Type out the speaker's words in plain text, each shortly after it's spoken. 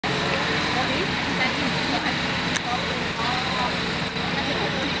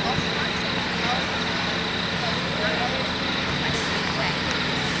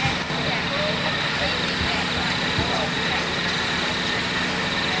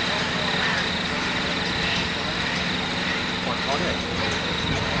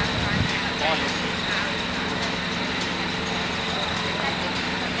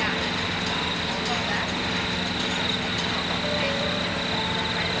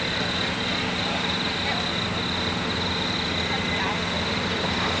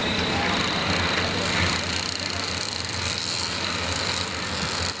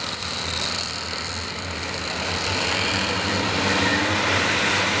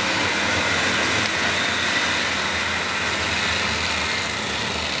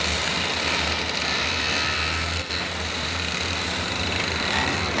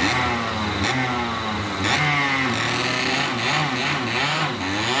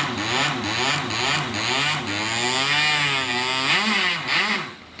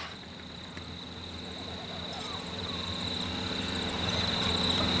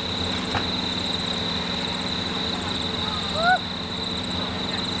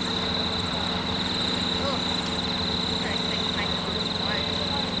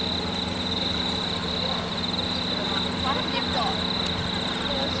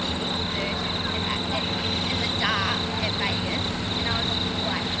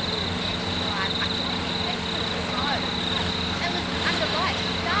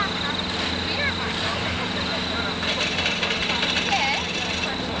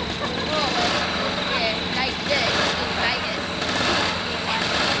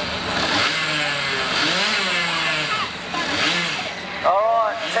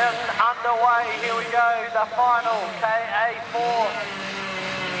our final KA4.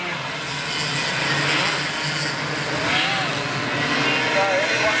 So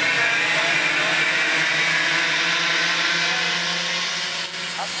everyone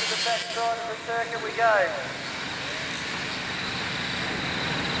up to the back side of the circuit we go.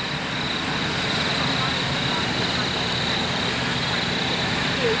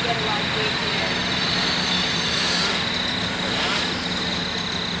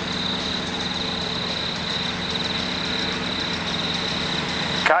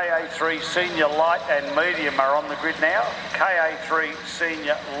 KA3 Senior Light and Medium are on the grid now. KA3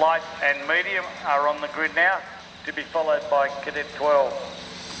 Senior Light and Medium are on the grid now, to be followed by Cadet 12.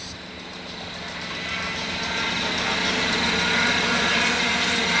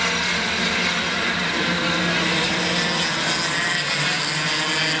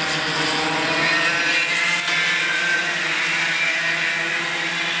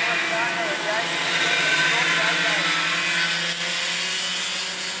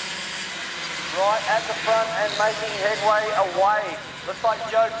 Right at the front and making headway away. Looks like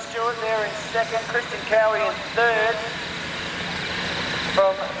Joe Stewart there in second, Christian Cowie in third.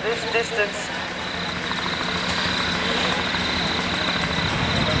 From this distance,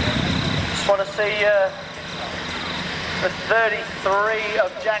 just want to see the 33 of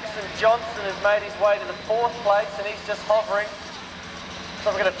Jackson Johnson has made his way to the fourth place and he's just hovering.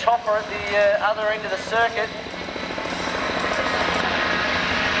 So we're going to topper at the other end of the circuit.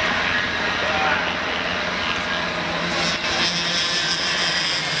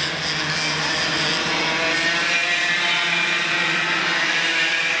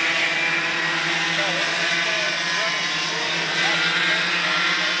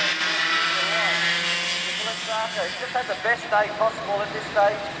 He's just had the best day possible at this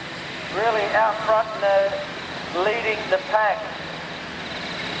stage, really out front and leading the pack.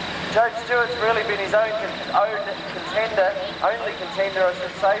 Joe Stewart's really been his own contender, only contender I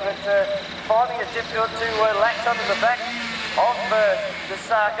should say, but finding it difficult to latch under the back of the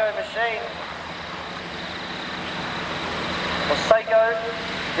Sarko machine. Well, Seiko,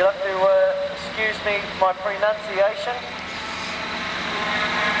 you'll have to excuse me my pronunciation.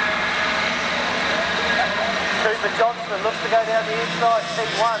 Cooper Johnson looks to go down the inside,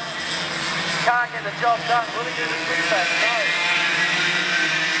 T1. Can't get the job done. Will he do the switchback? No.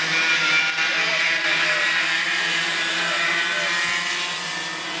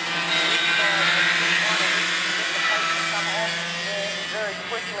 Very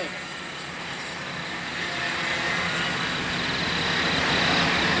quickly.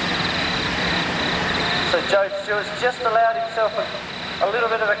 So Joe Stewart's just allowed himself a little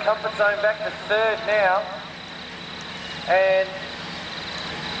bit of a comfort zone back to third now. And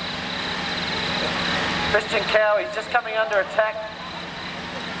Christian Cowie's just coming under attack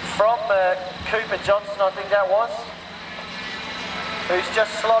from Cooper Johnson, I think that was, who's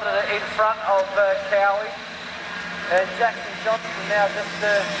just slotted it in front of Cowie. And Jackson Johnson now just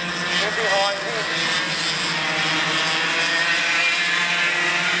in behind him.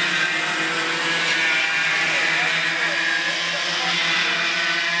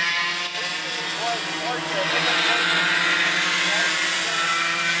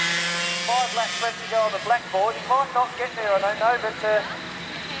 Laps left to go on the blackboard. He might not get there, I don't know, but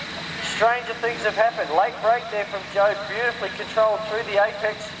stranger things have happened. Late break there from Joe, beautifully controlled through the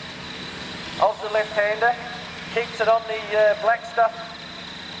apex of the left-hander. Keeps it on the black stuff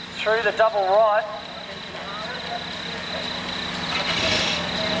through the double right.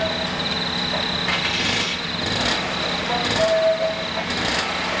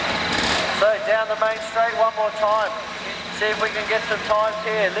 So down the main straight one more time. See if we can get some times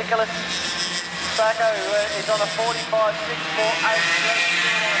here. Nicholas Sacco is on a 45.648.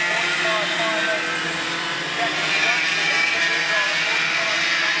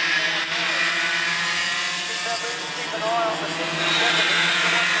 Keep an eye on the 67.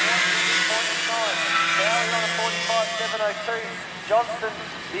 Now he's on a 45.702. Johnston,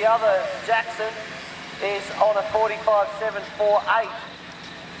 the other Jackson, is on a 45.748.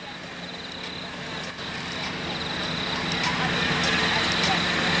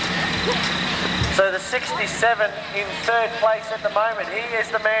 So the 67 in third place at the moment. He is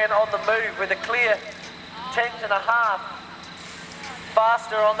the man on the move with a clear 10.5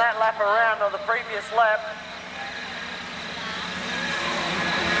 faster on that lap around on the previous lap.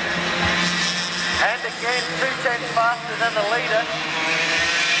 And again, 2 tenths faster than the leader.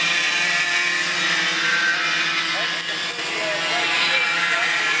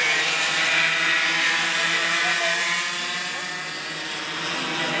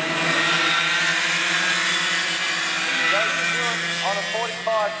 On a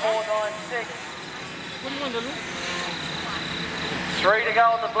 45.496. 3 to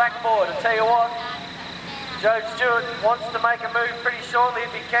go on the blackboard. I tell you what, Joe Stewart wants to make a move pretty shortly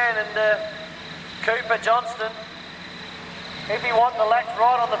if he can, and Cooper Johnston, if he wants the latch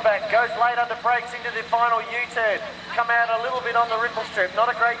right on the back, goes late under brakes into the final U-turn. Come out a little bit on the ripple strip, not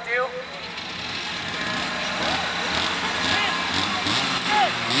a great deal.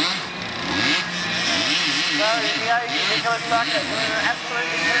 So the age of Nicholas Sucker doing an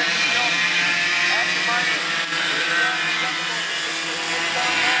absolutely perfect job at the moment.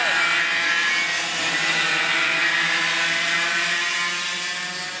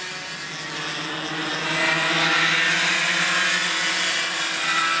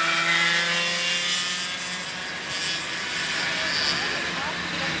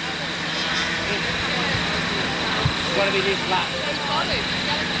 It's got to be this lap.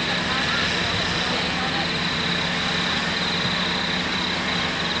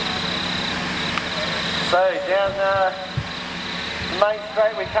 So down Main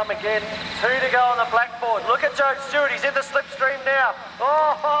Straight we come again. 2 to go on the blackboard. Look at Joe Stewart, he's in the slipstream now.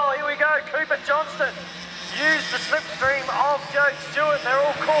 Oh, here we go, Cooper Johnston. Use the slipstream of Joe Stewart. They're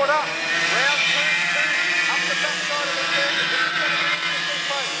all caught up. Round 2, up the backside of the turn. This is going to be interesting,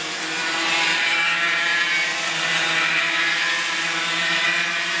 folks.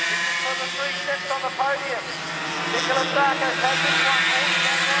 This is for the 3 steps on the podium. Nicholas Sarkos has this one all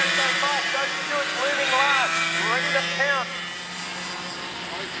the way so far. Joe Stewart's moving last, ready to pounce.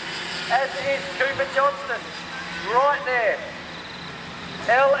 As is Cooper Johnston, right there.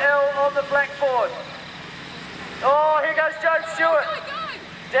 LL on the blackboard. Oh, here goes Joe Stewart.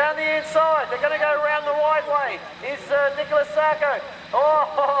 Down the inside, they're going to go around the right way. Is Nicholas Sarko.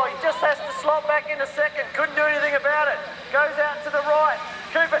 Oh, he just has to slot back in a second. Couldn't do anything about it. Goes out to the right.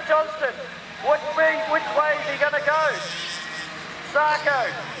 Cooper Johnston. Which way is he going to go? Sarko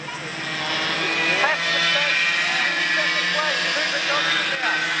has to take second place. Cooper Johnston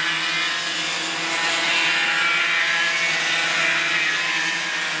now.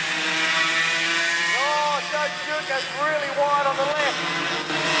 Oh, Joe Stewart goes really wide on the left.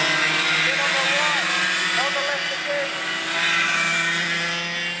 Then on the right, on the left again.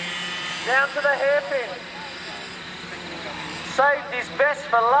 Down to the hairpin. Saved his best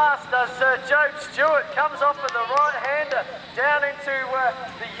for last, does Joe Stewart. Comes off with the right-hander down into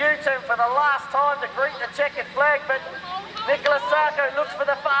the U-turn for the last time to greet the checkered flag, but Nicholas Sarko looks for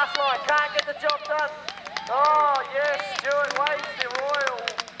the fast line, can't get the job done. Oh yes, Stewart waves the royal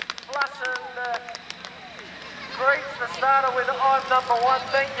flush and greets the starter with "I'm number 1,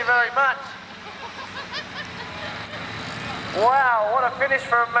 thank you very much." Wow, what a finish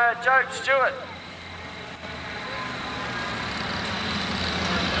from Joe Stewart.